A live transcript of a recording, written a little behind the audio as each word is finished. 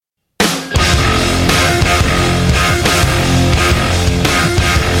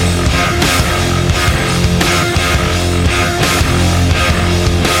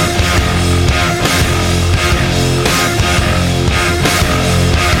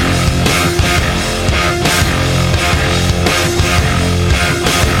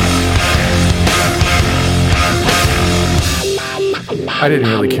I didn't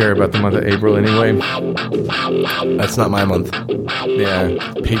really care about the month of April anyway. That's not my month.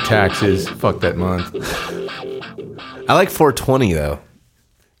 Yeah, pay taxes. Fuck that month. I like 420 though.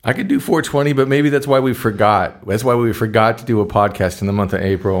 I could do 420, but maybe that's why we forgot. That's why we forgot to do a podcast in the month of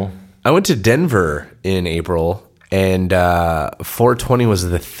April. I went to Denver in April, and 420 was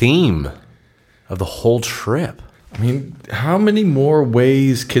the theme of the whole trip. I mean, how many more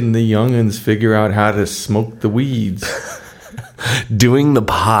ways can the youngins figure out how to smoke the weeds? Doing the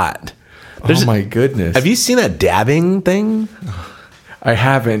pot. Oh my goodness. Have you seen that dabbing thing? I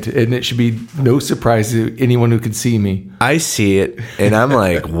haven't, and it should be no surprise to anyone who can see me. I see it, and I'm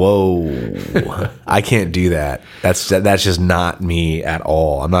like, whoa, I can't do that. That's just not me at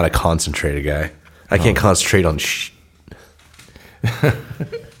all. I'm not a concentrated guy. I can't concentrate on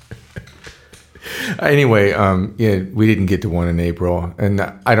Anyway, yeah, we didn't get to one in April, and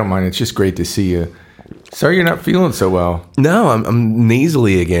I don't mind. It's just great to see you. Sorry you're not feeling so well. No, I'm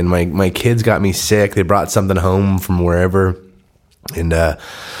nasally again. My kids got me sick. They brought something home from wherever, and I'm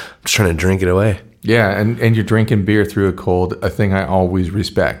just trying to drink it away. Yeah, and you're drinking beer through a cold, a thing I always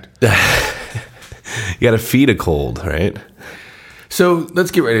respect. You got to feed a cold, right? So let's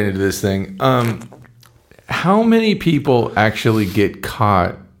get right into this thing. How many people actually get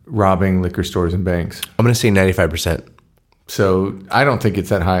caught robbing liquor stores and banks? I'm going to say 95%. So I don't think it's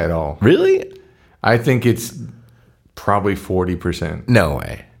that high at all. Really? I think it's probably 40%. No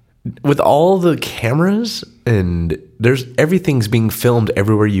way. With all the cameras and everything's being filmed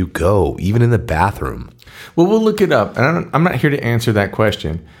everywhere you go, even in the bathroom. Well, we'll look it up. And I'm not here to answer that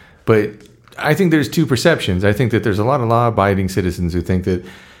question, but I think there's two perceptions. I think that there's a lot of law-abiding citizens who think that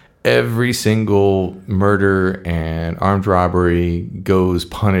every single murder and armed robbery goes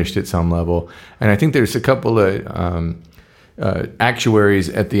punished at some level. And I think there's a couple of actuaries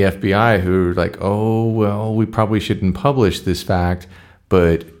at the FBI who are like, oh, well, we probably shouldn't publish this fact,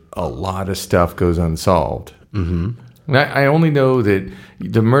 but a lot of stuff goes unsolved. Mm-hmm. I only know that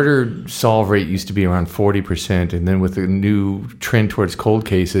the murder solve rate used to be around 40%, and then with the new trend towards cold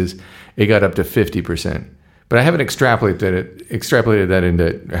cases, it got up to 50%. But I haven't extrapolated that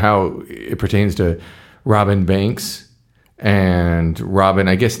into how it pertains to robbing banks and robbing,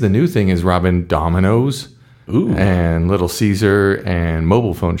 I guess the new thing is robbing Domino's. Ooh. And Little Caesar and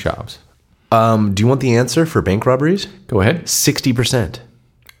mobile phone shops. Do you want the answer for bank robberies? Go ahead. 60%.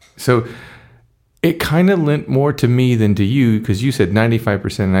 So it kind of lent more to me than to you because you said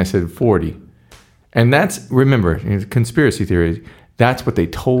 95% and I said 40. And that's, remember, conspiracy theory, that's what they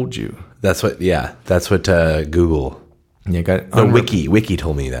told you. That's what Google. You got the Wiki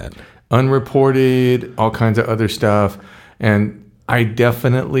told me that. Unreported, all kinds of other stuff. And I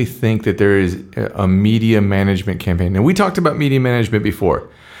definitely think that there is a media management campaign. Now, we talked about media management before.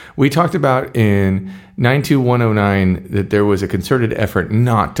 We talked about in 92109 that there was a concerted effort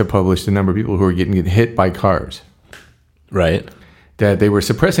not to publish the number of people who were getting hit by cars. Right. That they were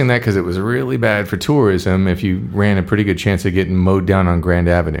suppressing that because it was really bad for tourism if you ran a pretty good chance of getting mowed down on Grand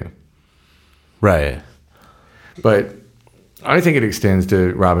Avenue. Right. But I think it extends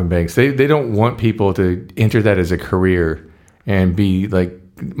to robbing banks. They don't want people to enter that as a career and be like,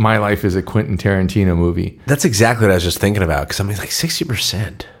 my life is a Quentin Tarantino movie. That's exactly what I was just thinking about. Because I'm like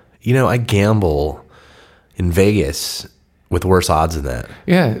 60%. You know, I gamble in Vegas with worse odds than that.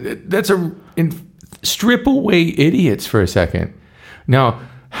 Yeah, that's strip away idiots for a second. Now,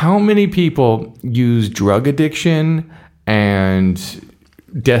 how many people use drug addiction and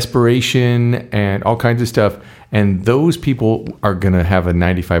desperation and all kinds of stuff, and those people are going to have a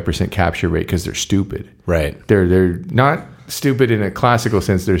 95% capture rate because they're stupid. Right. They're not stupid in a classical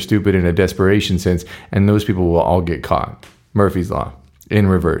sense, they're stupid in a desperation sense, and those people will all get caught. Murphy's Law, in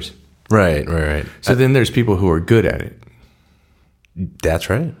reverse. Right. So then there's people who are good at it. That's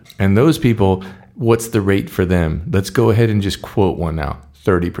right. And those people, what's the rate for them? Let's go ahead and just quote one now,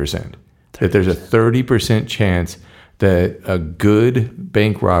 30%. That there's a 30% chance that a good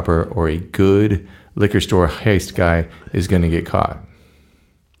bank robber or a good liquor store heist guy is going to get caught.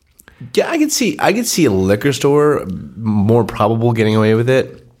 Yeah, I could see a liquor store more probable getting away with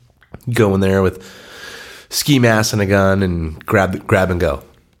it. Go in there with ski mask and a gun and grab and go.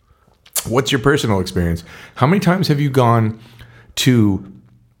 What's your personal experience? How many times have you gone to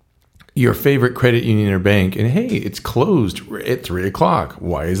your favorite credit union or bank and, hey, it's closed at 3 o'clock?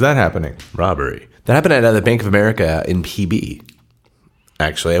 Why is that happening? Robbery. That happened at the Bank of America in PB.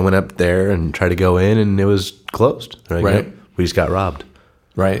 Actually, I went up there and tried to go in and it was closed. Right. We just got robbed.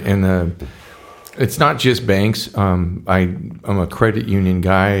 Right, and it's not just banks. I'm a credit union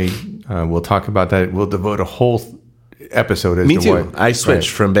guy. We'll talk about that. We'll devote a whole episode as Me to too. why. I switched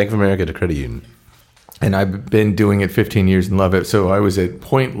from Bank of America to credit union. And I've been doing it 15 years and love it. So I was at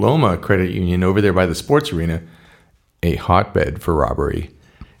Point Loma Credit Union over there by the sports arena, a hotbed for robbery.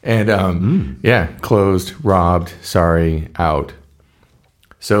 And closed, robbed, sorry, out.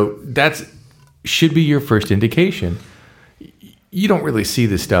 So that's should be your first indication. You don't really see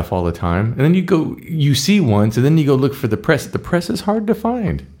this stuff all the time. And then you see once, and then you go look for the press. The press is hard to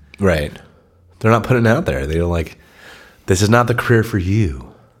find. Right. They're not putting it out there. They're like, this is not the career for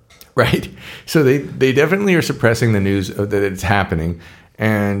you. Right. So they definitely are suppressing the news that it's happening.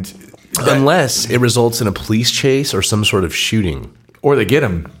 And unless it results in a police chase or some sort of shooting. Or they get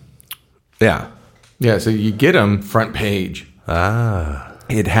them. Yeah. Yeah, so you get them front page. Ah.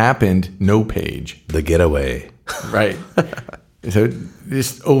 It happened, no page. The getaway. Right. So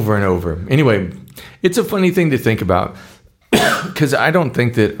just over and over. Anyway, it's a funny thing to think about because I don't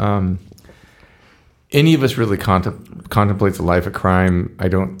think that any of us really contemplates a life of crime.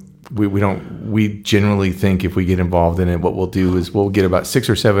 We generally think if we get involved in it, what we'll do is we'll get about 6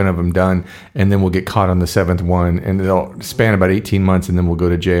 or 7 of them done, and then we'll get caught on the 7th one, and it'll span about 18 months, and then we'll go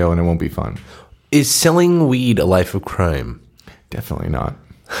to jail, and it won't be fun. Is selling weed a life of crime? Definitely not.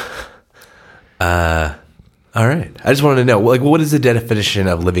 All right. I just wanted to know, like, what is the definition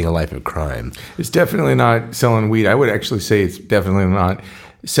of living a life of crime? It's definitely not selling weed. I would actually say it's definitely not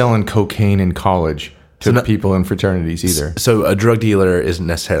selling cocaine in college to people in fraternities either. So a drug dealer isn't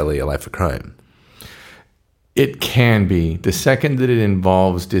necessarily a life of crime. It can be. The second that it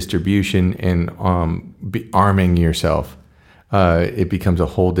involves distribution and arming yourself, it becomes a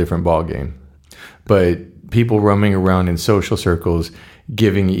whole different ballgame. But people roaming around in social circles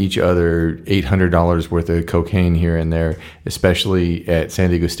giving each other $800 worth of cocaine here and there, especially at San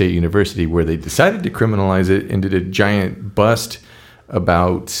Diego State University, where they decided to criminalize it and did a giant bust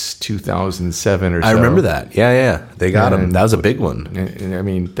about 2007 or so. I remember that. Yeah. They got him. That was a big one. And, I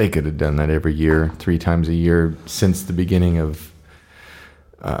mean, they could have done that every year, 3 times a year since the beginning of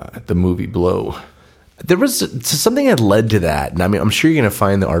the movie Blow. There was something that led to that. And I mean, I'm sure you're going to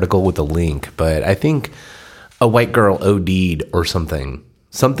find the article with the link, but I think a white girl OD'd or something.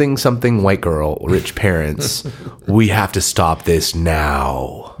 Something white girl, rich parents. We have to stop this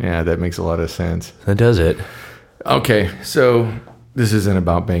now. Yeah, that makes a lot of sense. That does it. Okay, so this isn't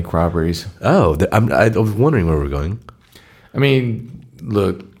about bank robberies. Oh, I was wondering where we're going. I mean,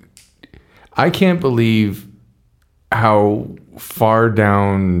 look, I can't believe how far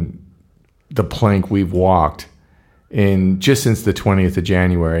down the plank we've walked in just since the 20th of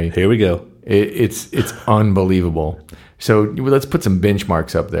January. Here we go. It's unbelievable. So let's put some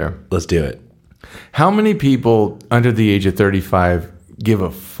benchmarks up there. Let's do it. How many people under the age of 35 give a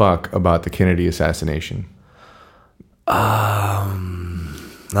fuck about the Kennedy assassination? Not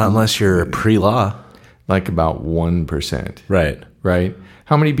unless you're pre-law. Like about 1%. Right.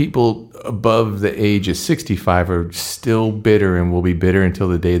 How many people above the age of 65 are still bitter and will be bitter until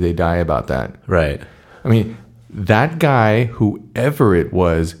the day they die about that? Right. I mean, that guy, whoever it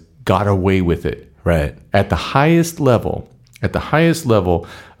was, got away with it. Right. At the highest level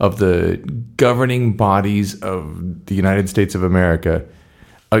of the governing bodies of the United States of America,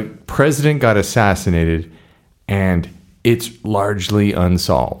 a president got assassinated and it's largely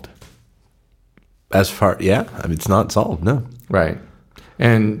unsolved. I mean, it's not solved, no. Right.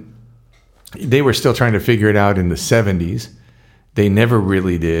 And they were still trying to figure it out in the 70s. They never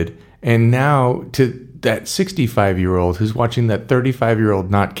really did. And now to that 65-year-old who's watching that 35-year-old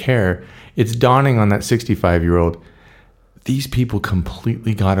not care, it's dawning on that 65-year-old, these people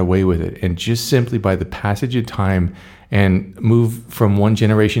completely got away with it. And just simply by the passage of time and move from one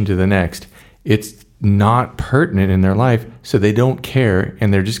generation to the next, it's not pertinent in their life, so they don't care,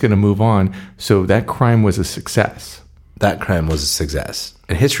 and they're just going to move on. So that crime was a success.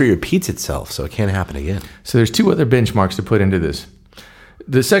 And history repeats itself, so it can't happen again. So there's 2 other benchmarks to put into this.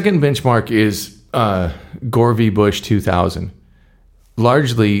 The second benchmark is Gore v. Bush 2000.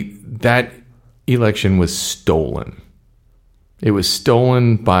 Largely, that election was stolen. It was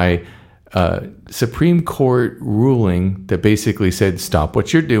stolen by Supreme Court ruling that basically said, stop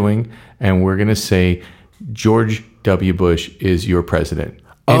what you're doing, and we're going to say George W. Bush is your president.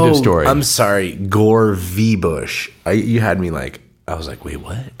 End of story. I'm sorry, Gore v. Bush. You had me like, I was like, wait,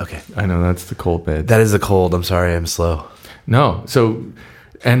 what? Okay. I know, that's the cold bed. That is the cold. I'm sorry, I'm slow. No, so,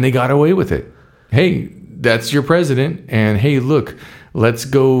 and they got away with it. Hey, that's your president, and hey, look, let's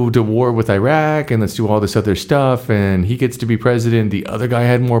go to war with Iraq, and let's do all this other stuff, and he gets to be president. The other guy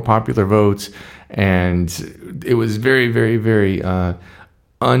had more popular votes, and it was very, very, very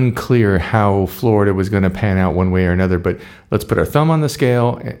unclear how Florida was going to pan out one way or another, but let's put our thumb on the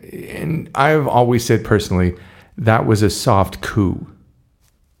scale. And I've always said personally, that was a soft coup.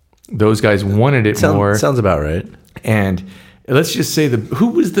 Those guys wanted it more. Sounds about right. And let's just say who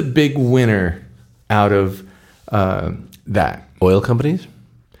was the big winner out of that? Oil companies?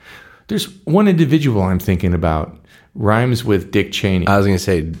 There's one individual I'm thinking about. Rhymes with Dick Cheney. I was going to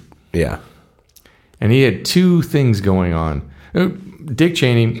say, yeah. And he had two things going on. Dick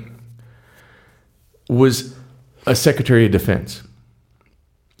Cheney was a Secretary of Defense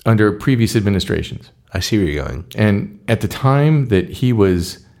under previous administrations. I see where you're going. And at the time that he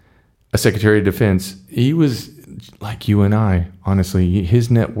was a Secretary of Defense, he was like you and I, honestly. His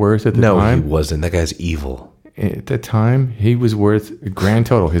net worth at the time... No, he wasn't. That guy's evil. At the time, he was worth a grand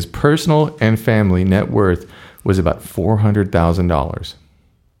total. His personal and family net worth was about $400,000.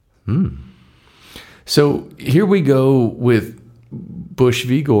 So here we go with Bush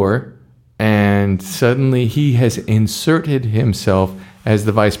v. Gore, and suddenly he has inserted himself as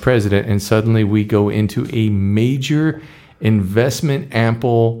the vice president, and suddenly we go into a major investment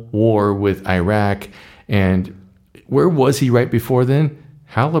ample war with Iraq. And where was he right before then?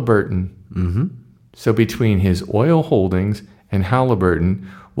 Halliburton. Mm-hmm. So between his oil holdings and Halliburton,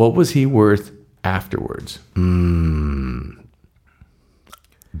 what was he worth afterwards?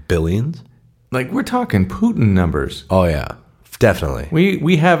 Billions? Like, we're talking Putin numbers. Oh, yeah. Definitely.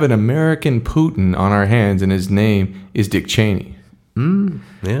 We have an American Putin on our hands, and his name is Dick Cheney.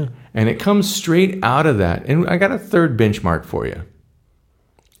 Yeah. And it comes straight out of that. And I got a third benchmark for you.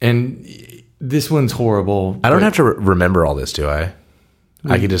 And this one's horrible. I don't have to remember all this, do I?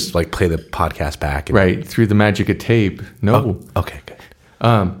 I can just like play the podcast back. Right. Through the magic of tape. No. Oh, okay, good.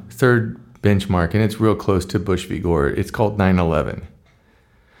 Third benchmark, and it's real close to Bush v. Gore. It's called 9/11.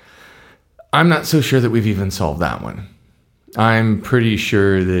 I'm not so sure that we've even solved that one. I'm pretty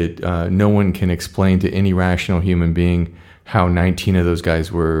sure that no one can explain to any rational human being how 19 of those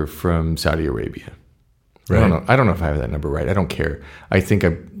guys were from Saudi Arabia. Right. I don't know if I have that number right. I don't care. I think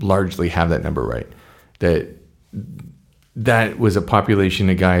I largely have that number right. That was a population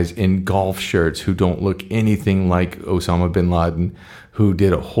of guys in golf shirts who don't look anything like Osama bin Laden, who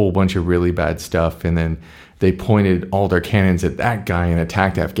did a whole bunch of really bad stuff, and then they pointed all their cannons at that guy and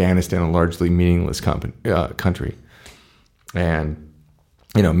attacked Afghanistan, a largely meaningless country. And,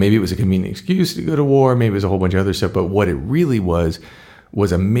 maybe it was a convenient excuse to go to war, maybe it was a whole bunch of other stuff, but what it really was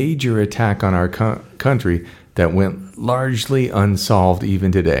a major attack on our country that went largely unsolved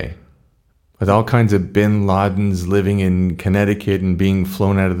even today. With all kinds of bin Ladens living in Connecticut and being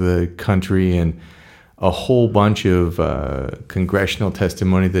flown out of the country, and a whole bunch of congressional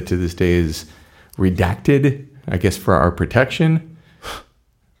testimony that to this day is redacted, I guess, for our protection.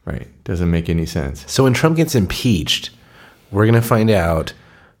 Right. Doesn't make any sense. So when Trump gets impeached, we're going to find out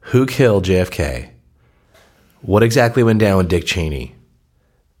who killed JFK, what exactly went down with Dick Cheney,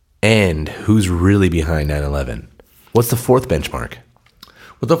 and who's really behind 9/11. What's the fourth benchmark?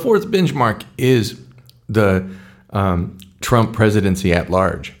 Well, the fourth benchmark is the Trump presidency at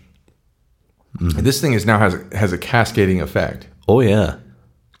large. Mm-hmm. This thing has a cascading effect. Oh, yeah.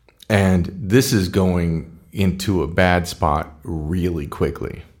 And this is going into a bad spot really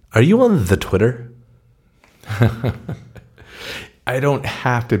quickly. Are you on the Twitter? I don't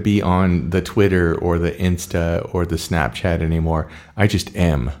have to be on the Twitter or the Insta or the Snapchat anymore. I just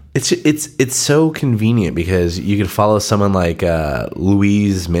am. It's so convenient because you can follow someone like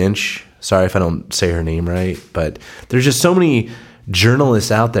Louise Minch. Sorry if I don't say her name right, but there's just so many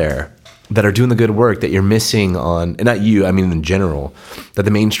journalists out there that are doing the good work that you're missing on, and not you, I mean in general, that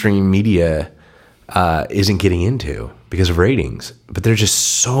the mainstream media isn't getting into because of ratings. But there's just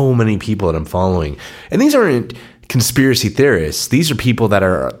so many people that I'm following. And these aren't conspiracy theorists. These are people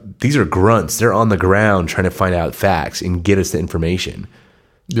these are grunts. They're on the ground trying to find out facts and get us the information.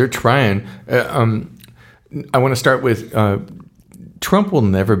 They're trying. I want to start with Trump will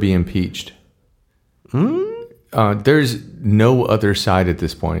never be impeached. There's no other side at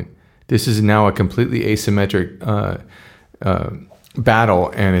this point. This is now a completely asymmetric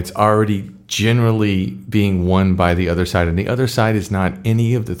battle, and it's already generally being won by the other side. And the other side is not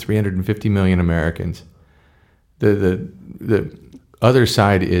any of the 350 million Americans. The other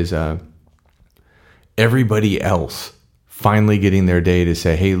side is everybody else finally getting their day to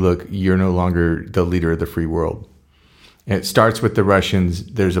say, hey, look, you're no longer the leader of the free world. And it starts with the Russians.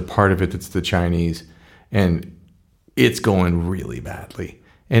 There's a part of it that's the Chinese. And it's going really badly.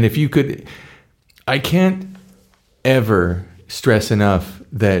 And if you could, I can't ever stress enough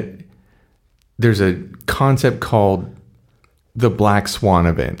that there's a concept called the Black Swan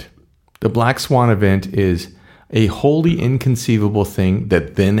event. The Black Swan event is a wholly inconceivable thing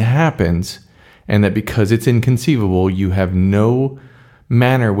that then happens, and that because it's inconceivable, you have no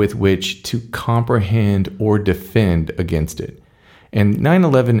manner with which to comprehend or defend against it. And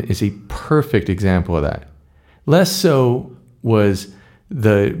 9/11 is a perfect example of that. Less so was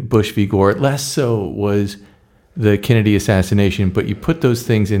the Bush v. Gore, less so was the Kennedy assassination, but you put those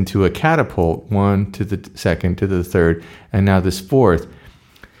things into a catapult, one to the second, to the third, and now this fourth.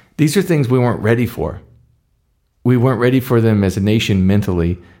 These are things we weren't ready for. We weren't ready for them as a nation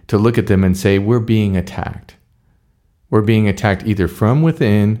mentally to look at them and say, we're being attacked. We're being attacked either from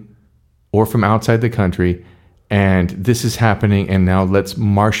within or from outside the country, and this is happening, and now let's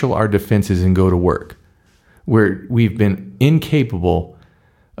marshal our defenses and go to work. We've been incapable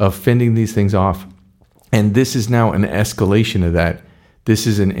of fending these things off, and this is now an escalation of that. This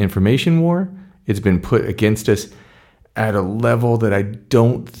is an information war. It's been put against us at a level that I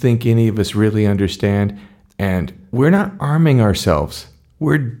don't think any of us really understand, and we're not arming ourselves.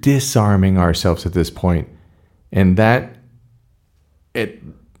 We're disarming ourselves at this point, and that it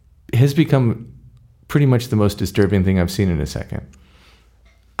has become pretty much the most disturbing thing I've seen in a second.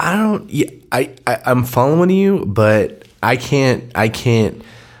 I'm following you, but I can't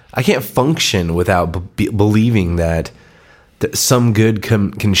function without believing that some good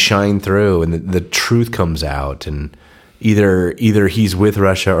can shine through and the truth comes out, and either he's with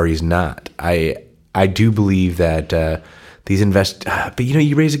Russia or he's not. I do believe that but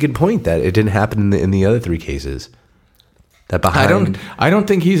you raise a good point that it didn't happen in the other three cases. That behind, I don't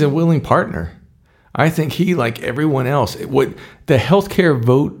think he's a willing partner. I think he, like everyone else, what the healthcare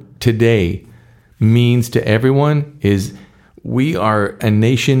vote today means to everyone is we are a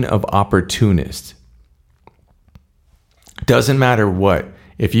nation of opportunists. Doesn't matter what.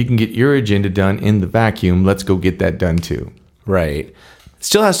 If you can get your agenda done in the vacuum, let's go get that done too. Right.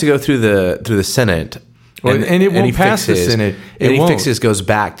 Still has to go through the Senate. And it won't pass the Senate. Any fixes goes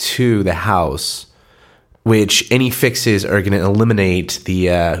back to the House, which any fixes are going to eliminate the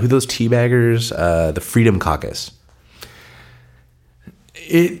who those teabaggers, the Freedom Caucus.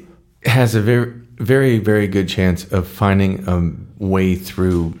 It has a very, very, very good chance of finding a way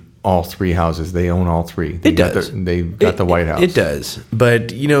through all three houses. They own all three. They've got the White House. It does. But,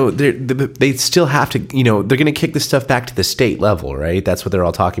 they still have to, they're going to kick this stuff back to the state level, right? That's what they're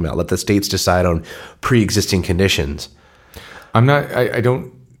all talking about. Let the states decide on pre-existing conditions. I'm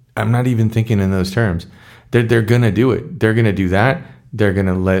not even thinking in those terms. They're going to do it. They're going to do that. They're going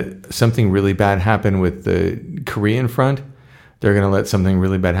to let something really bad happen with the Korean front. They're going to let something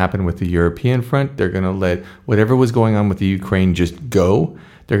really bad happen with the European front. They're going to let whatever was going on with the Ukraine just go.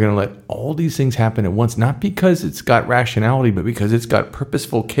 They're going to let all these things happen at once, not because it's got rationality, but because it's got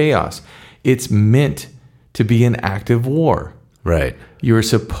purposeful chaos. It's meant to be an active war. Right. You're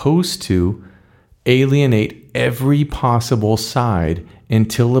supposed to alienate every possible side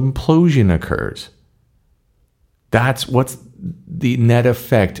until implosion occurs. That's what's the net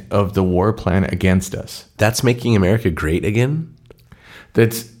effect of the war plan against us. That's making America great again?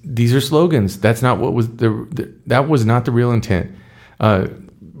 These are slogans. That's not what was that was not the real intent.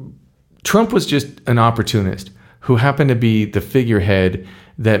 Trump was just an opportunist who happened to be the figurehead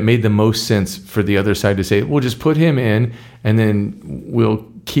that made the most sense for the other side to say, we'll just put him in and then we'll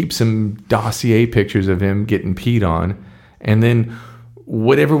keep some dossier pictures of him getting peed on. And then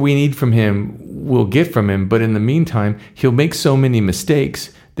whatever we need from him, we'll get from him. But in the meantime, he'll make so many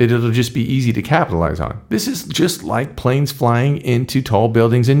mistakes that it'll just be easy to capitalize on. This is just like planes flying into tall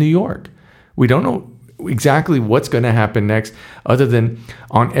buildings in New York. We don't know exactly what's going to happen next, other than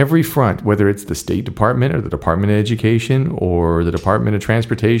on every front, whether it's the State Department or the Department of Education or the Department of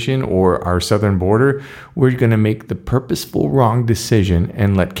Transportation or our southern border, we're going to make the purposeful wrong decision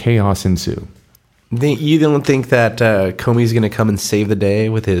and let chaos ensue. You don't think that Comey's going to come and save the day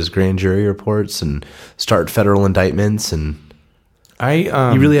with his grand jury reports and start federal indictments? And you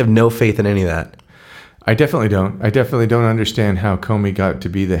really have no faith in any of that? I definitely don't. I definitely don't understand how Comey got to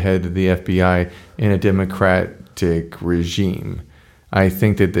be the head of the FBI in a Democratic regime. I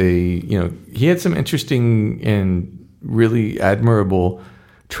think that he had some interesting and really admirable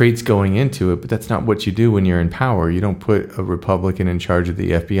traits going into it, but that's not what you do when you're in power. You don't put a Republican in charge of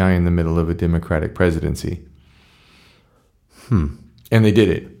the FBI in the middle of a Democratic presidency. And they did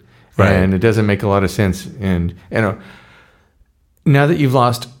it. Right. And it doesn't make a lot of sense. And now that you've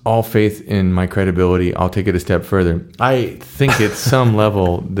lost all faith in my credibility, I'll take it a step further. I think at some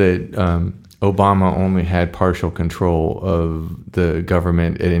level that Obama only had partial control of the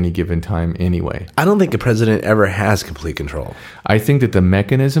government at any given time anyway. I don't think a president ever has complete control. I think that the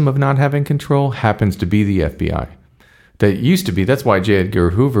mechanism of not having control happens to be the FBI. That used to be. That's why J.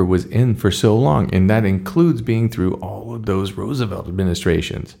 Edgar Hoover was in for so long, and that includes being through all of those Roosevelt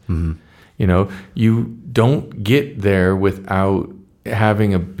administrations. Mm-hmm. You don't get there without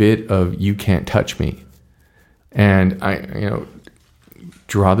having a bit of "you can't touch me," and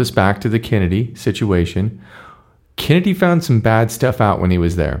draw this back to the Kennedy situation. Kennedy found some bad stuff out when he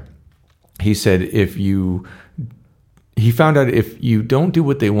was there. He said he found out if you don't do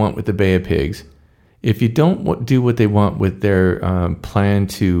what they want with the Bay of Pigs, if you don't do what they want with their plan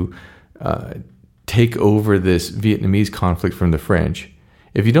to take over this Vietnamese conflict from the French,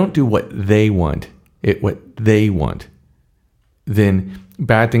 if you don't do what they want, then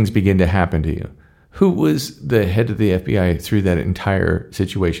bad things begin to happen to you. Who was the head of the FBI through that entire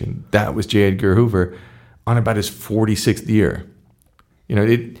situation? That was J. Edgar Hoover on about his 46th year.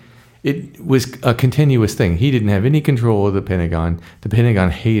 It was a continuous thing. He didn't have any control of the Pentagon. The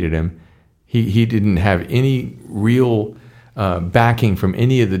Pentagon hated him. He didn't have any real backing from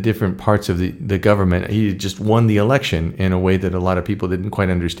any of the different parts of the government. He just won the election in a way that a lot of people didn't quite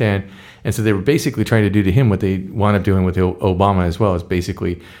understand. And so they were basically trying to do to him what they wound up doing with Obama as well, is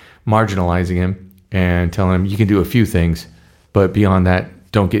basically marginalizing him and telling him you can do a few things, but beyond that,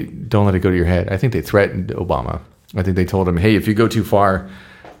 don't let it go to your head. I think they threatened Obama. I think they told him, hey, if you go too far,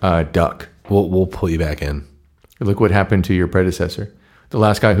 duck. We'll pull you back in. Look what happened to your predecessor. The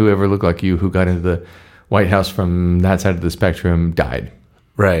last guy who ever looked like you, who got into the White House from that side of the spectrum, died.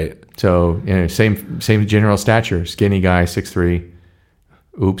 Right. So, same general stature, skinny guy, 6'3".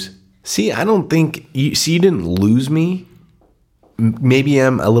 Oops. See, I don't think you didn't lose me. Maybe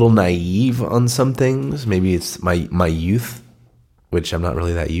I'm a little naive on some things. Maybe it's my youth, which I'm not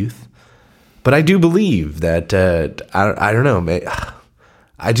really that youth. But I do believe that I don't know.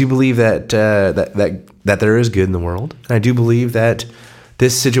 I do believe that there is good in the world, and I do believe that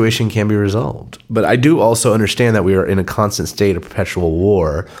this situation can be resolved. But I do also understand that we are in a constant state of perpetual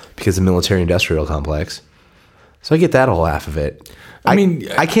war because of the military-industrial complex. So I get that whole half of it. I mean,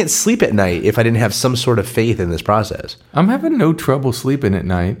 I can't sleep at night if I didn't have some sort of faith in this process. I'm having no trouble sleeping at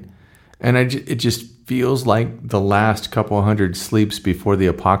night, and it just feels like the last couple hundred sleeps before the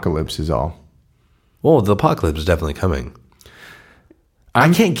apocalypse is all. Well, the apocalypse is definitely coming.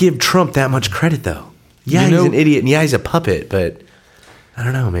 I can't give Trump that much credit, though. Yeah, he's an idiot, and yeah, he's a puppet, but I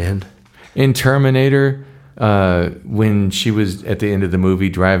don't know, man. In Terminator, when she was at the end of the movie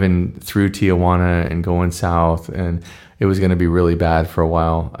driving through Tijuana and going south, and it was going to be really bad for a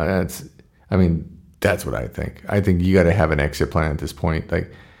while. That's what I think. I think you got to have an exit plan at this point.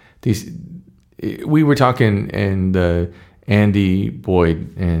 Like we were talking in the Andy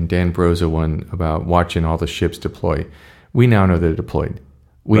Boyd and Dan Broza one about watching all the ships deploy. We now know they're deployed.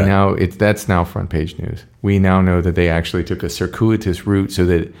 That's now front page news. We now know that they actually took a circuitous route so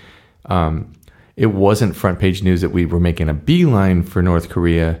that it wasn't front page news that we were making a beeline for North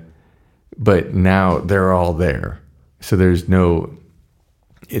Korea, but now they're all there. So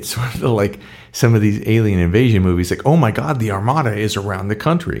it's sort of like some of these alien invasion movies, like, oh my God, the Armada is around the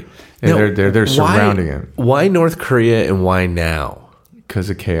country. And they're surrounding it. Why North Korea and why now? Because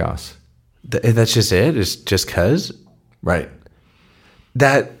of chaos. That's just it? It's just because? Right.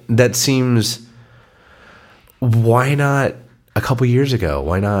 That seems, why not a couple years ago?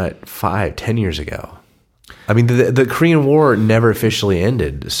 Why not 5-10 years ago? I mean, the Korean War never officially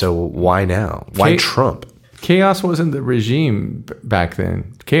ended, so why now? Why Trump? Chaos wasn't the regime back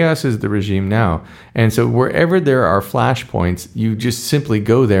then. Chaos is the regime now. And so wherever there are flashpoints, you just simply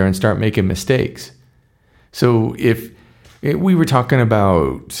go there and start making mistakes. So we were talking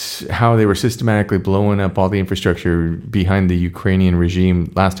about how they were systematically blowing up all the infrastructure behind the Ukrainian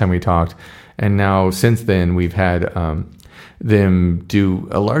regime last time we talked. And now since then, we've had them do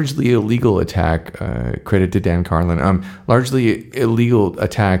a largely illegal attack, credit to Dan Carlin, largely illegal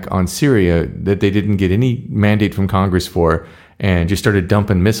attack on Syria that they didn't get any mandate from Congress for, and just started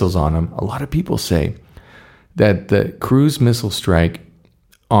dumping missiles on them. A lot of people say that the cruise missile strike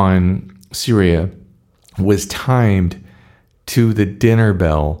on Syria was timed to the dinner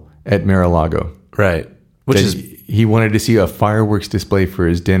bell at Mar-a-Lago. Right. He wanted to see a fireworks display for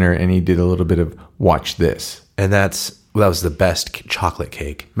his dinner, and he did a little bit of watch this. And that was the best chocolate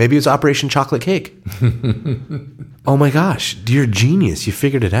cake. Maybe it was Operation Chocolate Cake. Oh my gosh, you're a genius. You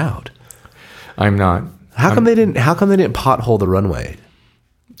figured it out. I'm not. How come they didn't pothole the runway?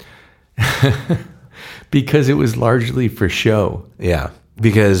 Because it was largely for show. Yeah,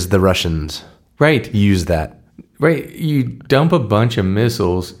 because the Russians used that. Right. You dump a bunch of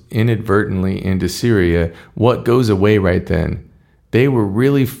missiles inadvertently into Syria. What goes away right then? They were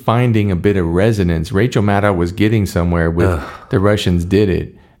really finding a bit of resonance. Rachel Maddow was getting somewhere with the Russians did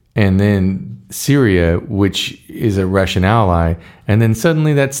it. And then Syria, which is a Russian ally, and then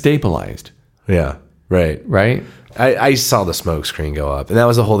suddenly that stabilized. Yeah, right. Right? I saw the smoke screen go up. And that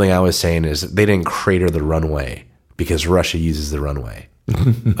was the whole thing I was saying is they didn't crater the runway because Russia uses the runway.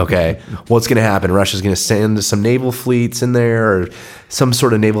 Okay, what's going to happen? Russia's going to send some naval fleets in there or some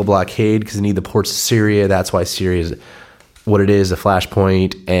sort of naval blockade because they need the ports of Syria. That's why Syria is what it is, a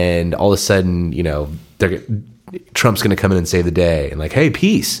flashpoint. And all of a sudden, Trump's going to come in and save the day and like, hey,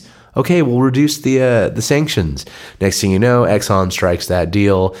 peace. Okay, we'll reduce the sanctions. Next thing you know, Exxon strikes that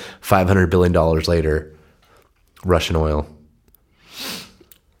deal. $500 billion later, Russian oil.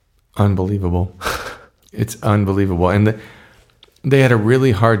 Unbelievable. It's unbelievable. And they had a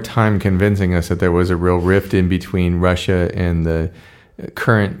really hard time convincing us that there was a real rift in between Russia and the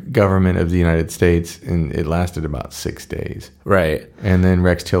current government of the United States, and it lasted about 6 days. Right. And then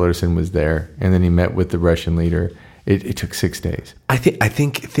Rex Tillerson was there, and then he met with the Russian leader. It took 6 days. I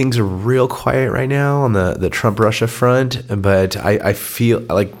think things are real quiet right now on the Trump-Russia front, but I feel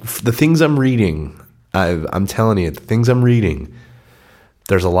like the things I'm reading, I'm telling you, the things I'm reading,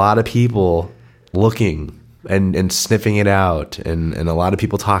 there's a lot of people looking and sniffing it out and a lot of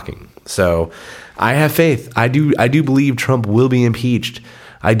people talking. So I have faith. I do believe Trump will be impeached.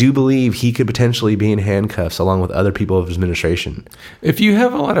 I do believe he could potentially be in handcuffs along with other people of his administration. If you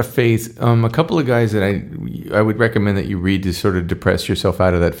have a lot of faith, a couple of guys that I would recommend that you read to sort of depress yourself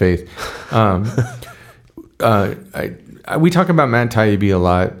out of that faith. We talk about Matt Taibbi a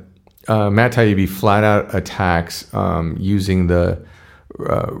lot. Matt Taibbi flat out attacks using the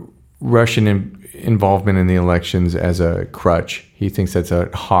Russian involvement in the elections as a crutch. He thinks that's a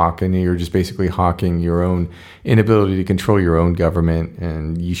hawk, and you're just basically hawking your own inability to control your own government,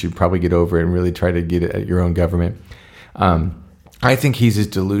 and you should probably get over it and really try to get at your own government. I think he's as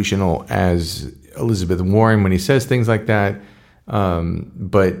delusional as Elizabeth Warren when he says things like that,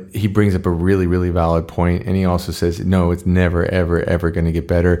 but he brings up a really, really valid point, and he also says, no, it's never, ever, ever going to get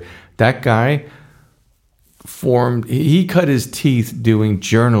better. That guy he cut his teeth doing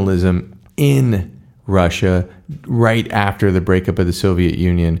journalism in Russia right after the breakup of the Soviet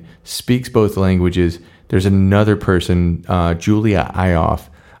Union, speaks both languages. There's another person, Julia Ioffe.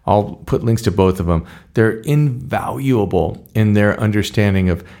 I'll put links to both of them. They're invaluable in their understanding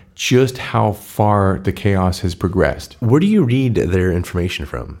of just how far the chaos has progressed. Where do you read their information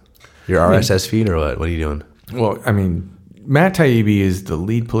from? Your RSS feed or what? What are you doing? Well, I mean, Matt Taibbi is the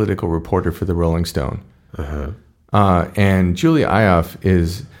lead political reporter for the Rolling Stone. And Julia Ioffe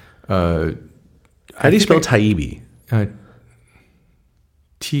is... how do you spell Taibbi?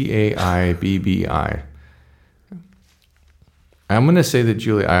 Taibbi. I'm going to say that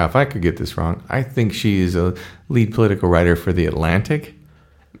Julia Ioffe, I could get this wrong. I think she is a lead political writer for The Atlantic.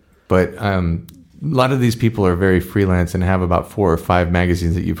 But a lot of these people are very freelance and have about 4 or 5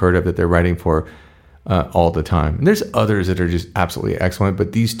 magazines that you've heard of that they're writing for all the time. And there's others that are just absolutely excellent.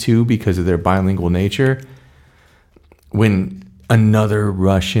 But these two, because of their bilingual nature, when another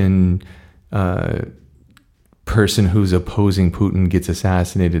Russian person who's opposing Putin gets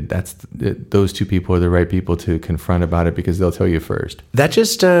assassinated, those two people are the right people to confront about it because they'll tell you first. That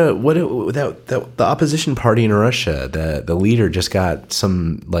just the opposition party in Russia, the leader just got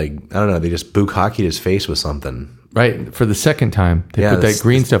some, like, I don't know, they just bukkakied his face with something. Right, for the second time. They put that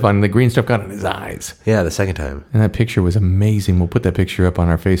green stuff on, and the green stuff got in his eyes. Yeah, the second time. And that picture was amazing. We'll put that picture up on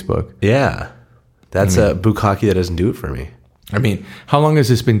our Facebook. Yeah. That's a bukkake that doesn't do it for me. I mean, how long has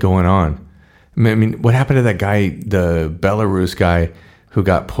this been going on? I mean, what happened to that guy, the Belarus guy, who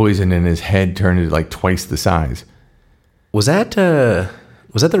got poisoned and his head turned into like twice the size? Was that the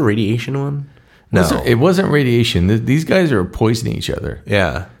radiation one? No, it wasn't radiation. These guys are poisoning each other.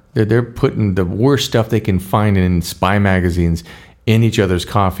 Yeah, they're putting the worst stuff they can find in spy magazines in each other's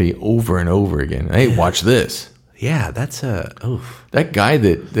coffee over and over again. Hey, watch this. Yeah, that's oof. That guy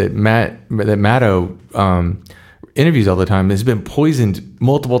that Maddow interviews all the time has been poisoned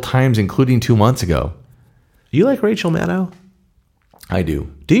multiple times, including 2 months ago. You like Rachel Maddow? I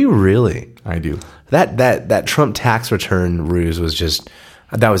do. Do you really? I do. That Trump tax return ruse was just,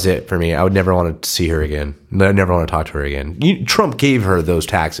 that was it for me. I would never want to see her again. I never want to talk to her again. Trump gave her those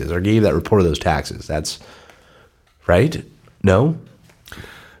taxes, or gave that reporter those taxes. That's right? No?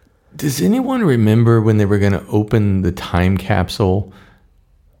 Does anyone remember when they were going to open the time capsule?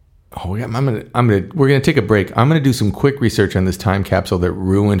 Oh, we're gonna take a break. I'm gonna do some quick research on this time capsule that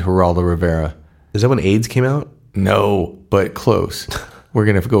ruined Geraldo Rivera. Is that when AIDS came out? No, but close. We're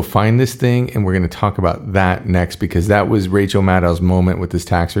gonna go find this thing, and we're gonna talk about that next, because that was Rachel Maddow's moment with this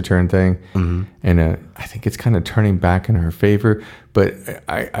tax return thing, and I think it's kind of turning back in her favor. But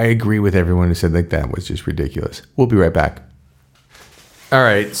I agree with everyone who said like that was just ridiculous. We'll be right back. All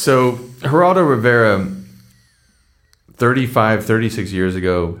right, so Geraldo Rivera, 36 years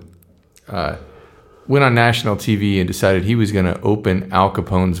ago, went on national TV and decided he was going to open Al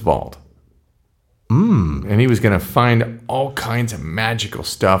Capone's vault. and he was going to find all kinds of magical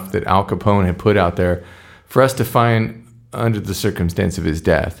stuff that Al Capone had put out there for us to find under the circumstance of his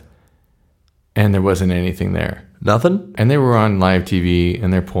death. And there wasn't anything there. Nothing? And they were on live TV,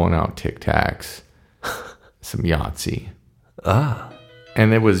 and they're pulling out Tic Tacs, some Yahtzee.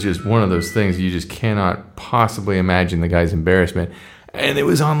 And it was just one of those things you just cannot possibly imagine the guy's embarrassment. And it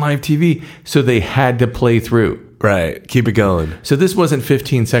was on live TV, so they had to play through. Right. Keep it going. So this wasn't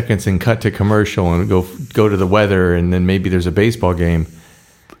 15 seconds and cut to commercial and go to the weather and then maybe there's a baseball game.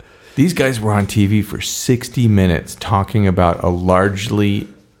 These guys were on TV for 60 minutes talking about a largely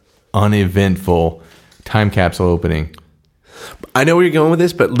uneventful time capsule opening. I know where you're going with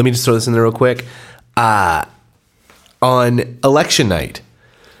this, but let me just throw this in there real quick. On election night,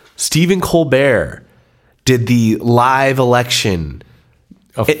 Stephen Colbert did the live election.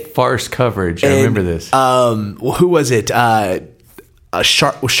 Farce coverage. I remember this. Who was it?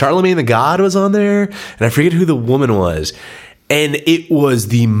 Charlemagne the God was on there, and I forget who the woman was. And it was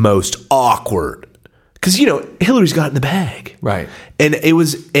the most awkward. Because, Hillary's got in the bag. Right. And it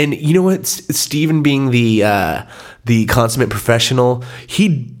was, and you know what? Stephen being the consummate professional, he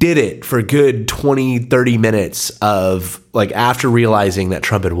did it for a good 20, 30 minutes of, like, after realizing that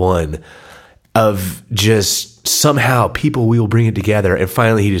Trump had won, of just somehow people will bring it together. And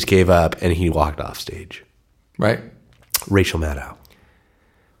finally he just gave up and he walked off stage. Right. Rachel Maddow.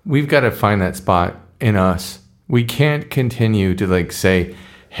 We've got to find that spot in us. We can't continue to say,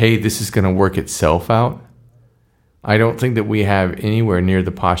 hey, this is going to work itself out. I don't think that we have anywhere near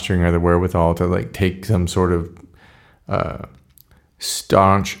the posturing or the wherewithal to take some sort of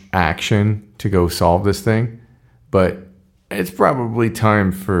staunch action to go solve this thing. But it's probably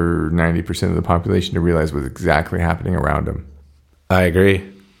time for 90% of the population to realize what's exactly happening around them. I agree.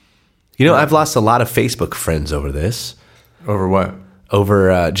 I've lost a lot of Facebook friends over this. Over what?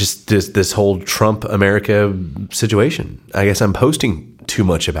 Over just this whole Trump America situation. I guess I'm posting too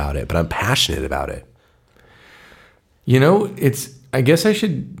much about it, but I'm passionate about it. I guess I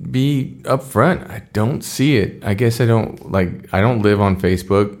should be upfront. I don't see it. I guess I don't live on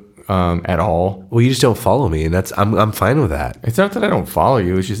Facebook at all. Well, you just don't follow me, and I'm fine with that. It's not that I don't follow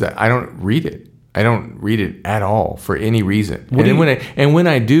you. It's just that I don't read it. I don't read it at all for any reason. When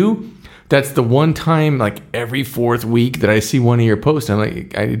I do, that's the one time every fourth week that I see one of your posts. I'm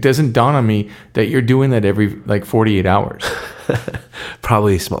it doesn't dawn on me that you're doing that every 48 hours.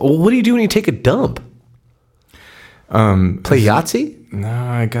 Probably small. Well, what do you do when you take a dump? Play Yahtzee? No,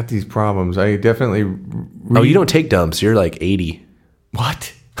 I got these problems. I definitely. Oh, you don't take dumps. You're 80.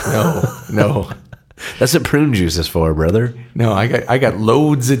 What? No. That's what prune juice is for, brother. No, I got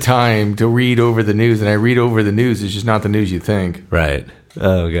loads of time to read over the news, and I read over the news. It's just not the news you think. Right.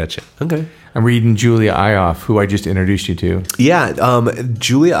 Oh, gotcha. Okay. I'm reading Julia Ioffe, who I just introduced you to. Yeah,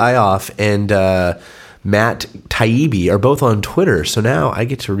 Julia Ioffe and Matt Taibbi are both on Twitter, so now I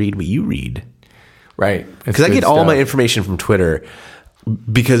get to read what you read. Right. Because I get all my information from Twitter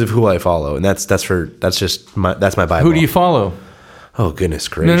because of who I follow, and that's my Bible. Who do you follow? Oh, goodness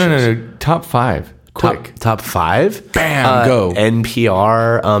gracious. No. Top 5. Quick. Top 5? Bam, go.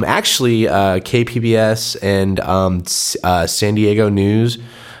 NPR, actually KPBS and San Diego News.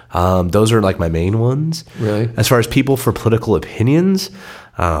 Those are my main ones. Really? As far as people for political opinions,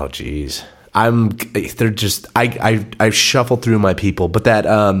 oh geez. I've shuffled through my people, but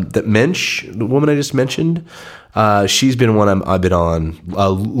that Mensch, the woman I just mentioned, she's been one I've been on.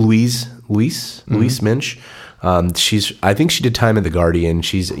 Louise Mensch. I think she did time at The Guardian.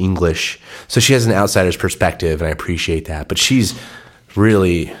 She's English, so she has an outsider's perspective, and I appreciate that. But she's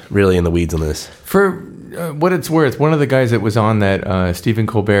really, really in the weeds on this. For what it's worth, one of the guys that was on that Stephen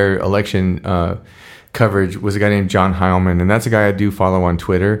Colbert election coverage was a guy named John Heilman, and that's a guy I do follow on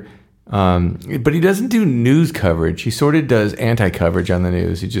Twitter. But he doesn't do news coverage. He sort of does anti-coverage on the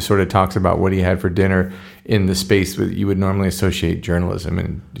news. He just sort of talks about what he had for dinner in the space that you would normally associate journalism,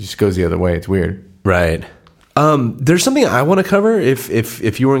 and it just goes the other way. It's weird. Right. There's something I want to cover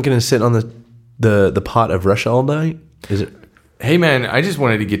if you weren't going to sit on the pot of Russia all night. Is it? Hey man, I just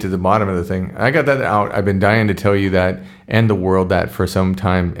wanted to get to the bottom of the thing. I got that out. I've been dying to tell you that and the world that for some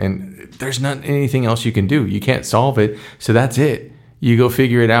time, and there's not anything else you can do. You can't solve it, so that's it. You go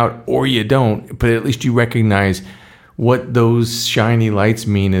figure it out, or you don't. But at least you recognize what those shiny lights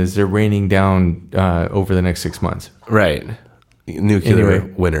mean as they're raining down over the next 6 months. Right. Nuclear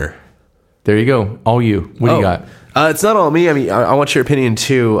winter. There you go. All you. What do you got? It's not all me. I mean, I want your opinion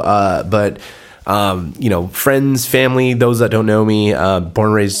too. But friends, family, those that don't know me, born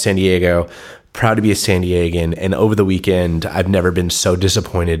and raised in San Diego, proud to be a San Diegan. And over the weekend, I've never been so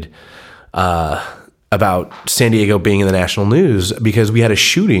disappointed about San Diego being in the national news because we had a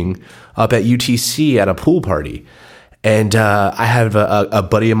shooting up at UTC at a pool party. And I have a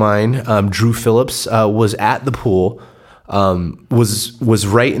buddy of mine, Drew Phillips, was at the pool, was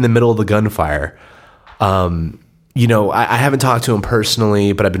right in the middle of the gunfire. I haven't talked to him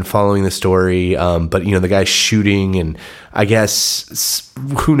personally, but I've been following the story. But the guy's shooting, and I guess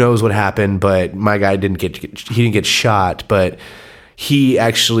who knows what happened. But my guy didn't get shot, but he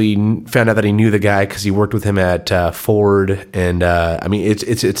actually found out that he knew the guy because he worked with him at Ford. And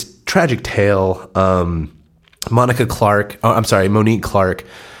it's a tragic tale. Monique Clark.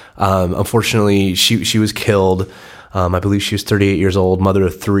 Unfortunately, she was killed. I believe she was 38 years old, mother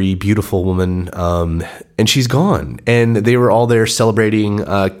of 3, beautiful woman, and she's gone. And they were all there celebrating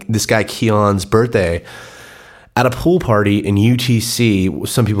this guy Keon's birthday at a pool party in UTC.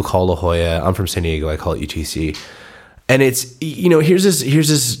 Some people call La Jolla. I'm from San Diego. I call it UTC. And it's here's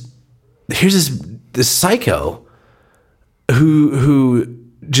this psycho who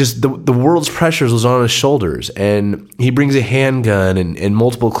just the world's pressures was on his shoulders, and he brings a handgun and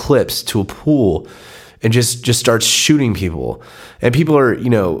multiple clips to a pool and just starts shooting people. And people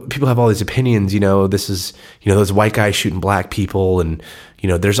have all these opinions, this is, those white guys shooting black people, and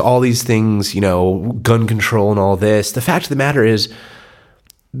there's all these things, gun control and all this. The fact of the matter is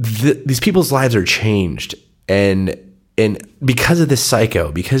these people's lives are changed, and because of this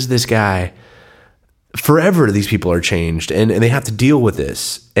psycho, because of this guy, forever these people are changed, and they have to deal with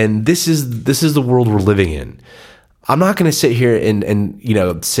this. And this is the world we're living in. I'm not going to sit here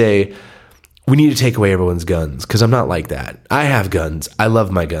and say we need to take away everyone's guns, because I'm not like that. I have guns. I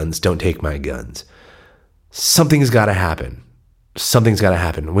love my guns. Don't take my guns. Something's got to happen. Something's got to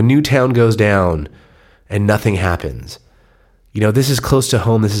happen. When Newtown goes down and nothing happens, this is close to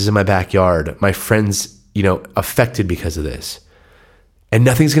home. This is in my backyard. My friends, affected because of this, and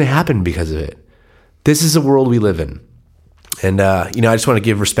nothing's going to happen because of it. This is the world we live in. And, I just want to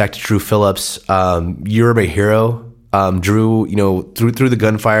give respect to Drew Phillips. You're my hero. Drew, through the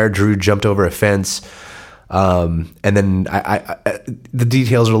gunfire, Drew jumped over a fence. And then the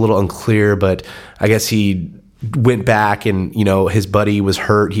details are a little unclear, but I guess he went back and, his buddy was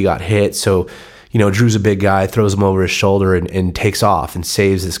hurt. He got hit. So, Drew's a big guy, throws him over his shoulder and takes off and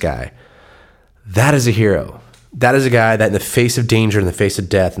saves this guy. That is a hero. That is a guy that in the face of danger, in the face of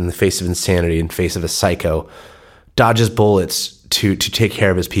death, in the face of insanity, in the face of a psycho, dodges bullets to take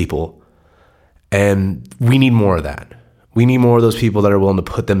care of his people. And we need more of that. We need more of those people that are willing to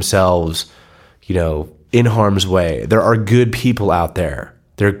put themselves, in harm's way. There are good people out there.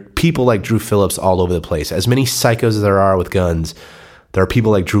 There are people like Drew Phillips all over the place. As many psychos as there are with guns, there are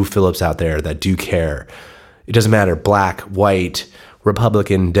people like Drew Phillips out there that do care. It doesn't matter, black, white,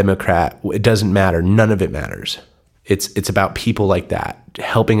 Republican, Democrat, it doesn't matter. None of it matters. It's about people like that,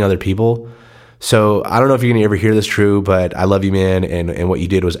 helping other people. So I don't know if you're going to ever hear this, Drew, but I love you, man. And what you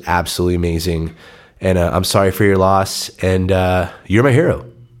did was absolutely amazing. And I'm sorry for your loss. And you're my hero.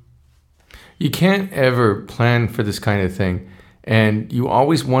 You can't ever plan for this kind of thing. And you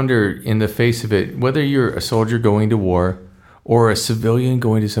always wonder in the face of it, whether you're a soldier going to war or a civilian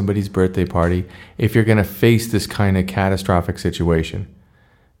going to somebody's birthday party, if you're going to face this kind of catastrophic situation.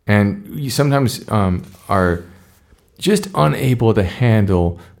 And you sometimes are just unable to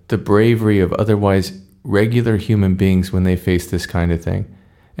handle the bravery of otherwise regular human beings when they face this kind of thing.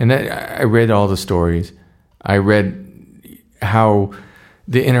 And I read all the stories. I read how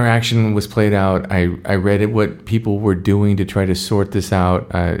the interaction was played out. I read what people were doing to try to sort this out.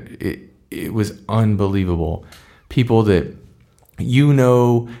 It was unbelievable. People that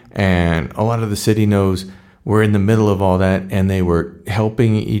and a lot of the city knows were in the middle of all that, and they were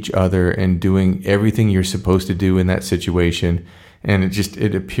helping each other and doing everything you're supposed to do in that situation. And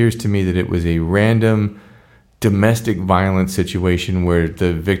it appears to me that it was a random domestic violence situation where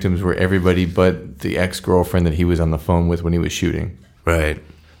the victims were everybody but the ex-girlfriend that he was on the phone with when he was shooting. Right.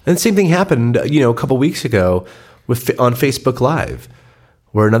 And the same thing happened, a couple weeks ago on Facebook Live,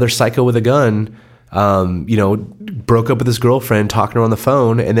 where another psycho with a gun broke up with his girlfriend, talking to her on the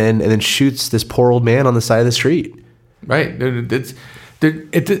phone, and then shoots this poor old man on the side of the street. Right.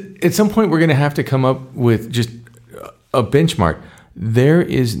 At some point, we're going to have to come up with just a benchmark. There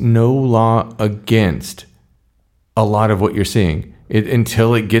is no law against a lot of what you're seeing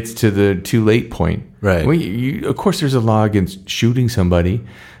until it gets to the too late point. Right. Of course, there's a law against shooting somebody,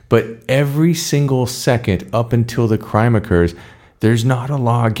 but every single second up until the crime occurs, there's not a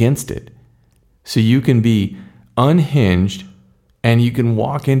law against it. So you can be unhinged and you can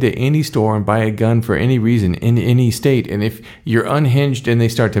walk into any store and buy a gun for any reason in any state. And if you're unhinged and they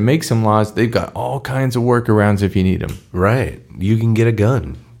start to make some laws, they've got all kinds of workarounds if you need them. Right. You can get a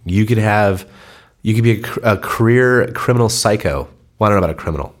gun. You could have, You could be a career criminal psycho. Well, I don't know about a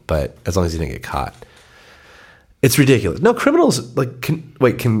criminal, but as long as you didn't get caught. It's ridiculous. No, criminals, like,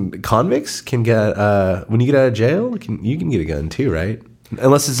 can convicts can get, when you get out of jail, you can get a gun too, right?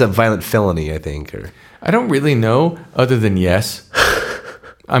 Unless it's a violent felony, I think. Or I don't really know, other than yes.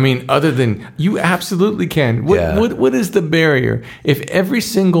 I mean, other than you absolutely can. What is the barrier? If every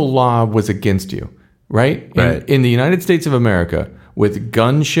single law was against you, right? In the United States of America, with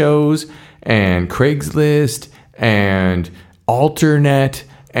gun shows and Craigslist and Alternet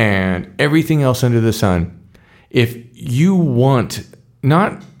and everything else under the sun, if you want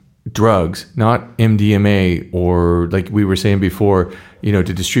not drugs, not MDMA, or like we were saying before, to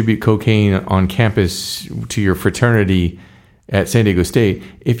distribute cocaine on campus to your fraternity at San Diego State,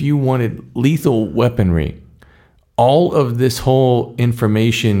 if you wanted lethal weaponry, all of this whole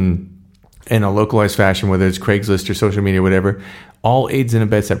information in a localized fashion, whether it's Craigslist or social media, whatever, all aids and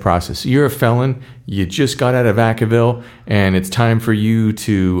abets that process. You're a felon, you just got out of Vacaville, and it's time for you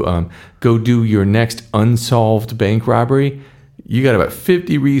to go do your next unsolved bank robbery. You got about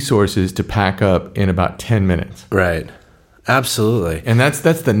 50 resources to pack up in about 10 minutes. Right. Absolutely. And that's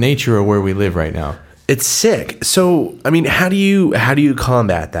the nature of where we live right now. It's sick. So, I mean, how do you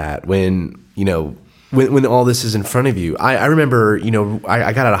combat that when all this is in front of you? I remember,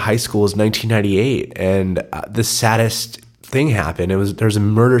 I got out of high school in 1998, and the saddest thing happened. There was a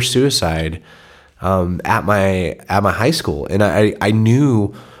murder-suicide at my high school, and I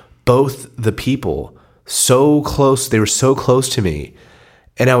knew both the people so close. They were so close to me,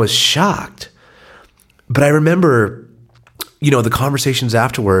 and I was shocked. But I remember, the conversations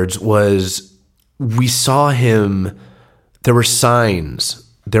afterwards was, we saw him. There were signs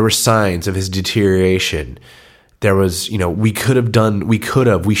of his deterioration. There was, we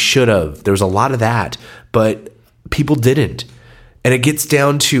should have. There was a lot of that, but people didn't. And it gets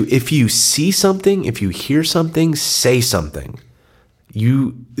down to, if you see something, if you hear something, say something.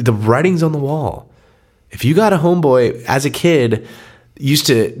 The writing's on the wall. If you got a homeboy as a kid used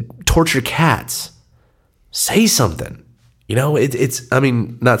to torture cats, say something. It's, I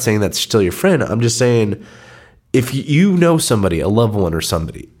mean, not saying that's still your friend. I'm just saying, if you know somebody, a loved one or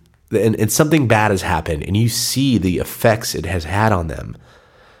somebody, and something bad has happened, and you see the effects it has had on them,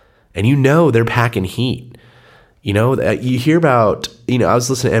 and they're packing heat, you hear about, I was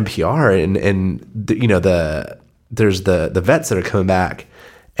listening to NPR, and there's the vets that are coming back,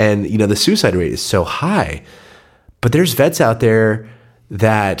 and, the suicide rate is so high, but there's vets out there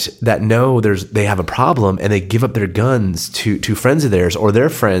that know they have a problem, and they give up their guns to friends of theirs, or their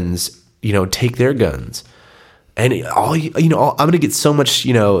friends, take their guns. And I'm going to get so much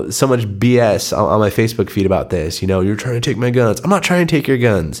BS on my Facebook feed about this. You're trying to take my guns. I'm not trying to take your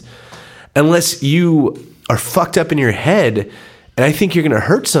guns. Unless you are fucked up in your head and I think you're going to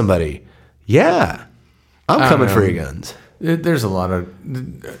hurt somebody. Yeah, I'm coming for your guns. There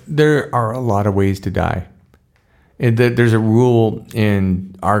are a lot of ways to die. There's a rule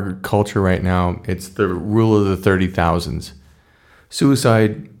in our culture right now. It's the rule of the 30,000s.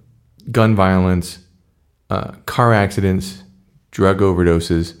 Suicide, gun violence, car accidents, drug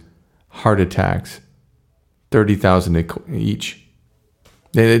overdoses, heart attacks, 30,000 each.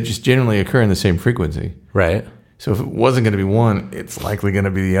 They just generally occur in the same frequency. Right. So if it wasn't going to be one, it's likely going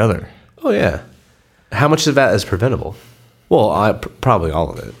to be the other. Oh, yeah. How much of that is preventable? Well, probably all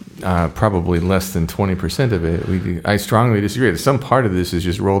of it. Probably less than 20% of it. I strongly disagree. Some part of this is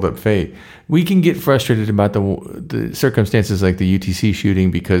just rolled up fate. We can get frustrated about the circumstances like the UTC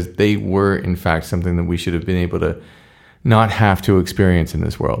shooting because they were, in fact, something that we should have been able to not have to experience in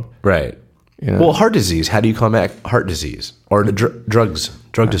this world. Right. Well, heart disease. How do you combat heart disease or drug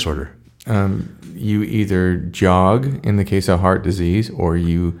disorder? You either jog in the case of heart disease, or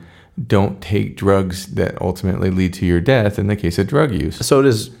you don't take drugs that ultimately lead to your death in the case of drug use. So it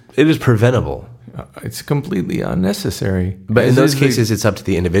is preventable. It's completely unnecessary. But in those cases, it's up to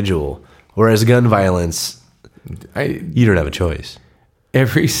the individual. Whereas gun violence, you don't have a choice.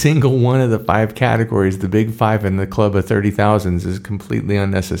 Every single one of the 5 categories, the big 5 in the club of 30,000s, is completely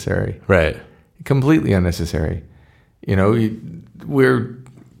unnecessary. Right. Completely unnecessary. We're,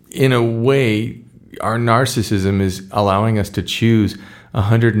 in a way, our narcissism is allowing us to choose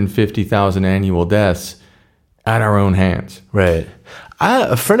 150,000 annual deaths at our own hands. Right.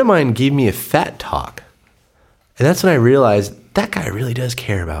 A friend of mine gave me a fat talk. And that's when I realized that guy really does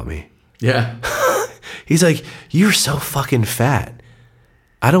care about me. Yeah. He's like, you're so fucking fat.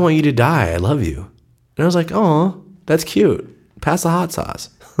 I don't want you to die. I love you. And I was like, oh, that's cute. Pass the hot sauce.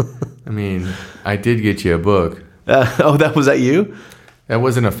 I mean, I did get you a book. That was that you? That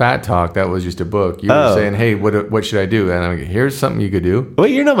wasn't a fat talk. That was just a book. You were saying, hey, what should I do? And I'm like, here's something you could do.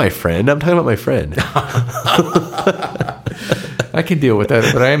 Wait, you're not my friend. I'm talking about my friend. I can deal with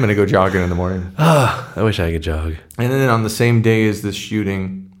that, but I am going to go jogging in the morning. I wish I could jog. And then on the same day as this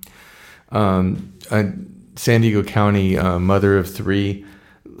shooting, a San Diego County mother of 3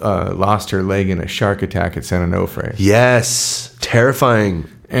 lost her leg in a shark attack at San Onofre. Yes. Terrifying.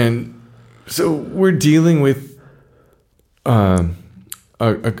 And so we're dealing with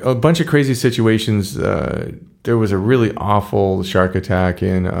a bunch of crazy situations. There was a really awful shark attack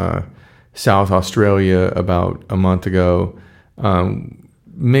in South Australia about a month ago.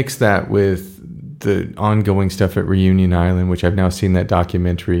 Mix that with the ongoing stuff at Reunion Island, which I've now seen that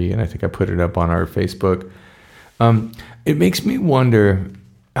documentary, and I think I put it up on our Facebook. It makes me wonder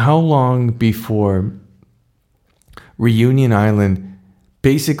how long before Reunion Island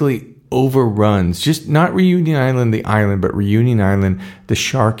basically overruns, just not Reunion Island, the island, but Reunion Island, the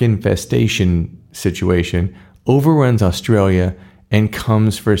shark infestation situation, overruns Australia and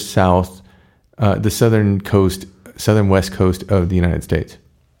comes for the southern west coast of the United States.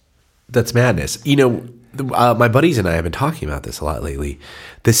 That's madness. You know, my buddies and I have been talking about this a lot lately.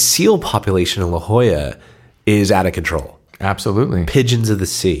 The seal population in La Jolla is out of control. Absolutely. Pigeons of the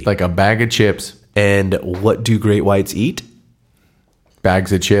sea. Like a bag of chips. And what do great whites eat?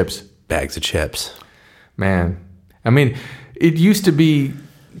 Bags of chips. Bags of chips. Man. I mean, it used to be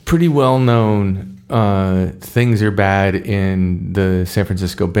pretty well known things are bad in the San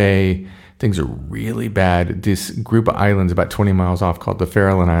Francisco Bay. Things are really bad. This group of islands about 20 miles off called the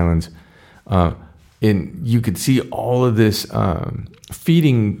Farallon Islands. And you could see all of this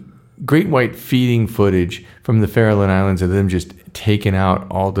great white feeding footage from the Farallon Islands of them just taking out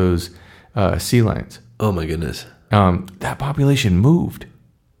all those sea lions. Oh my goodness. That population moved.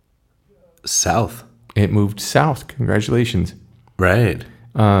 South. It moved south. Congratulations. Right.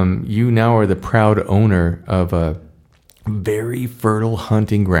 You now are the proud owner of a very fertile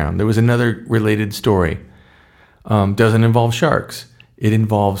hunting ground. There was another related story. Doesn't involve sharks. It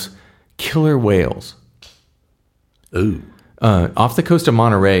involves killer whales. Ooh. Off the coast of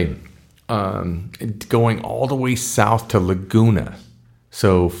Monterey, going all the way south to Laguna.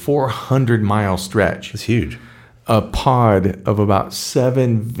 So 400-mile stretch. That's huge. A pod of about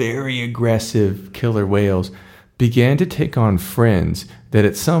 7 very aggressive killer whales began to take on friends that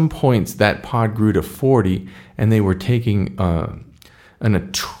at some points that pod grew to 40, and they were taking an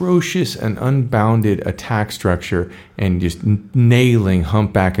atrocious and unbounded attack structure and just nailing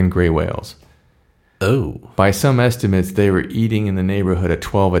humpback and gray whales. Oh. By some estimates, they were eating in the neighborhood of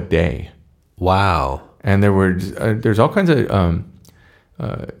 12 a day. Wow. And there's all kinds of,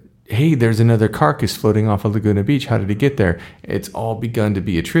 hey, there's another carcass floating off of Laguna Beach. How did it get there? It's all begun to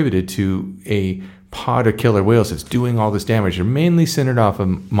be attributed to a pod of killer whales that's doing all this damage. They're mainly centered off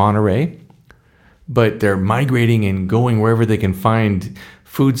of Monterey, but they're migrating and going wherever they can find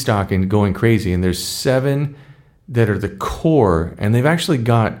food stock and going crazy. And there's 7 that are the core, and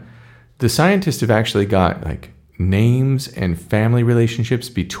the scientists have actually got like names and family relationships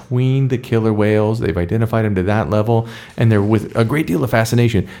between the killer whales. They've identified them to that level, and they're with a great deal of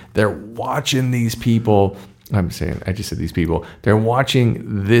fascination. They're watching these people. I just said these people. They're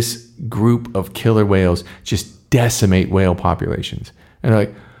watching this group of killer whales just decimate whale populations. And they're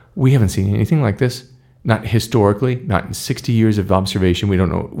like, we haven't seen anything like this. Not historically, not in 60 years of observation. We don't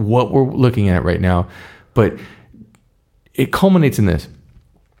know what we're looking at right now. But it culminates in this.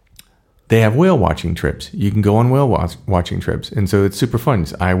 They have whale watching trips. You can go on whale watching trips. And so it's super fun.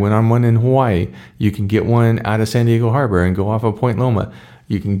 I went on one in Hawaii. You can get one out of San Diego Harbor and go off of Point Loma.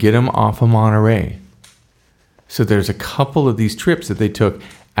 You can get them off of Monterey. So there's a couple of these trips that they took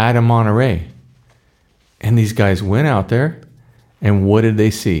out of Monterey. And these guys went out there, and what did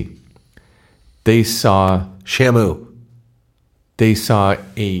they see? They saw Shamu. They saw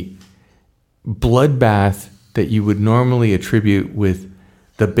a bloodbath that you would normally attribute with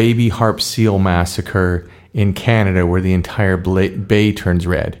the baby harp seal massacre in Canada, where the entire bay turns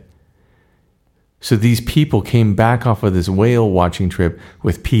red. So these people came back off of this whale watching trip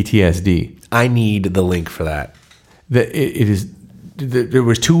with PTSD. I need the link for that. There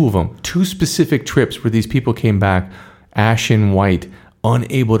was 2 of them, 2 specific trips where these people came back ashen white,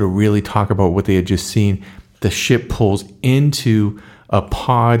 unable to really talk about what they had just seen. The ship pulls into a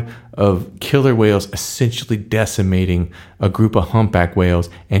pod of killer whales, essentially decimating a group of humpback whales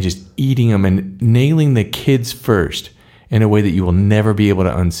and just eating them and nailing the kids first in a way that you will never be able to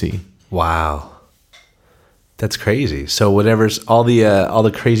unsee. Wow. That's crazy. So whatever's all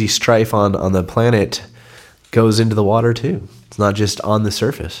the crazy strife on the planet goes into the water too. It's not just on the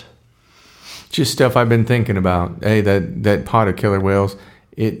surface. Just stuff I've been thinking about. Hey, that pot of killer whales,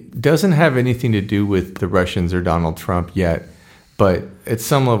 it doesn't have anything to do with the Russians or Donald Trump yet. But at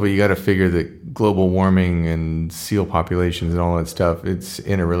some level, you got to figure that global warming and seal populations and all that stuff, it's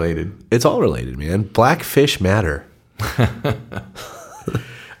interrelated. It's all related, man. Blackfish matter.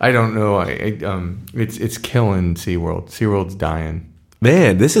 I don't know. It's killing SeaWorld. SeaWorld's dying.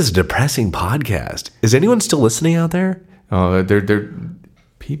 Man, this is a depressing podcast. Is anyone still listening out there? Oh, they're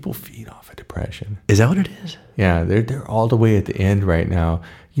people feed off of depression. Is that what it is? Yeah, they're all the way at the end right now.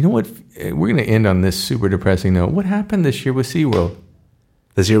 You know what? We're going to end on this super depressing note. What happened this year with SeaWorld?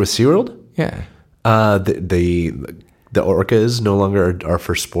 This year with SeaWorld? Yeah. The orcas no longer are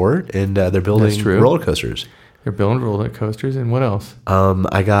for sport, and they're building roller coasters. They're building roller coasters, and what else?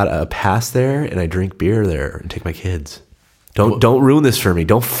 I got a pass there, and I drink beer there and take my kids. Don't ruin this for me.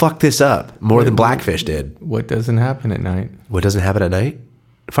 Don't fuck this up more than Blackfish did. What doesn't happen at night? What doesn't happen at night?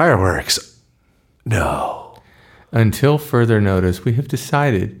 Fireworks. No. Until further notice, we have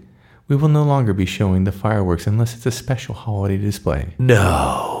decided we will no longer be showing the fireworks unless it's a special holiday display.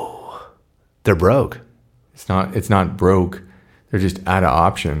 No. They're broke. It's not broke. They're just out of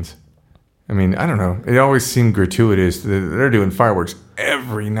options. I mean, I don't know. It always seemed gratuitous. They're doing fireworks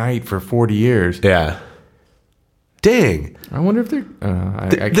every night for 40 years. Yeah. Dang. I wonder if they're... I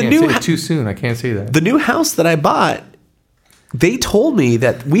can't say it too soon. I can't say that. The new house that I bought, they told me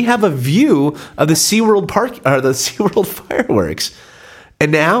that we have a view of the SeaWorld park or the SeaWorld fireworks.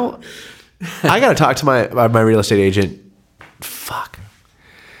 And now I got to talk to my real estate agent. Fuck.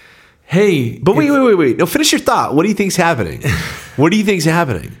 Hey. But wait. No, finish your thought. What do you think's happening? What do you think's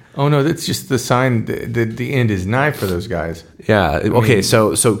happening? Oh, no, that's just the sign that the end is nigh for those guys. Yeah. Okay.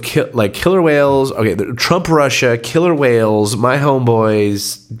 So like killer whales. Okay. Trump, Russia, killer whales, my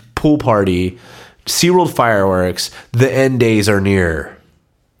homeboys, pool party, SeaWorld fireworks. The end days are near.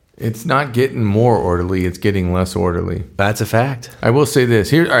 It's not getting more orderly. It's getting less orderly. That's a fact. I will say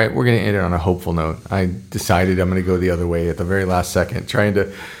this. All right, we're going to end it on a hopeful note. I decided I'm going to go the other way at the very last second, trying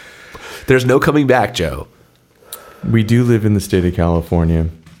to... There's no coming back, Joe. We do live in the state of California.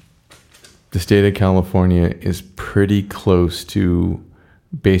 The state of California is pretty close to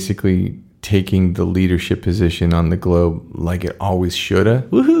basically taking the leadership position on the globe like it always shoulda.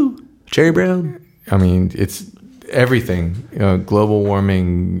 Woohoo! Jerry Brown. I mean, it's everything. Global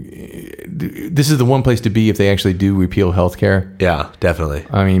warming. This is the one place to be if they actually do repeal healthcare. Yeah, definitely.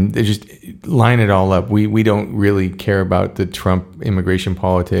 I mean, they just line it all up. We don't really care about the Trump immigration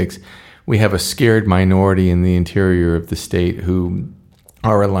politics. We have a scared minority in the interior of the state who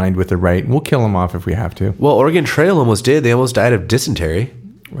are aligned with the right. We'll kill them off if we have to. Well, Oregon Trail almost did. They almost died of dysentery.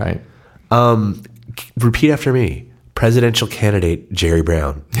 Right. Repeat after me. Presidential candidate Jerry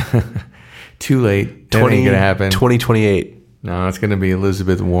Brown. Too late. That ain't gonna happen. 2028. No, it's gonna be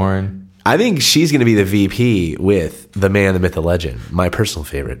Elizabeth Warren. I think she's gonna be the VP with the man, the myth, the legend. My personal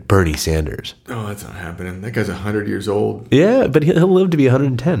favorite, Bernie Sanders. Oh, that's not happening. That guy's 100 years old. Yeah, but he'll live to be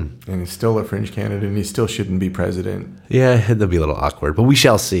 110. And he's still a fringe candidate, and he still shouldn't be president. Yeah, that'll be a little awkward, but we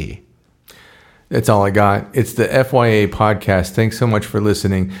shall see. That's all I got. It's the FYA podcast. Thanks so much for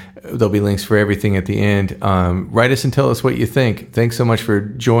listening. There'll be links for everything at the end. Write us and tell us what you think. Thanks so much for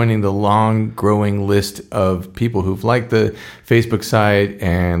joining the long growing list of people who've liked the Facebook site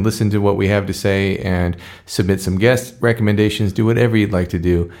and listened to what we have to say and submit some guest recommendations. Do whatever you'd like to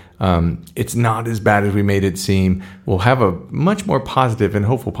do. It's not as bad as we made it seem. We'll have a much more positive and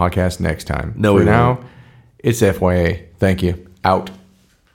hopeful podcast next time. No, for now, it's FYA. Thank you. Out.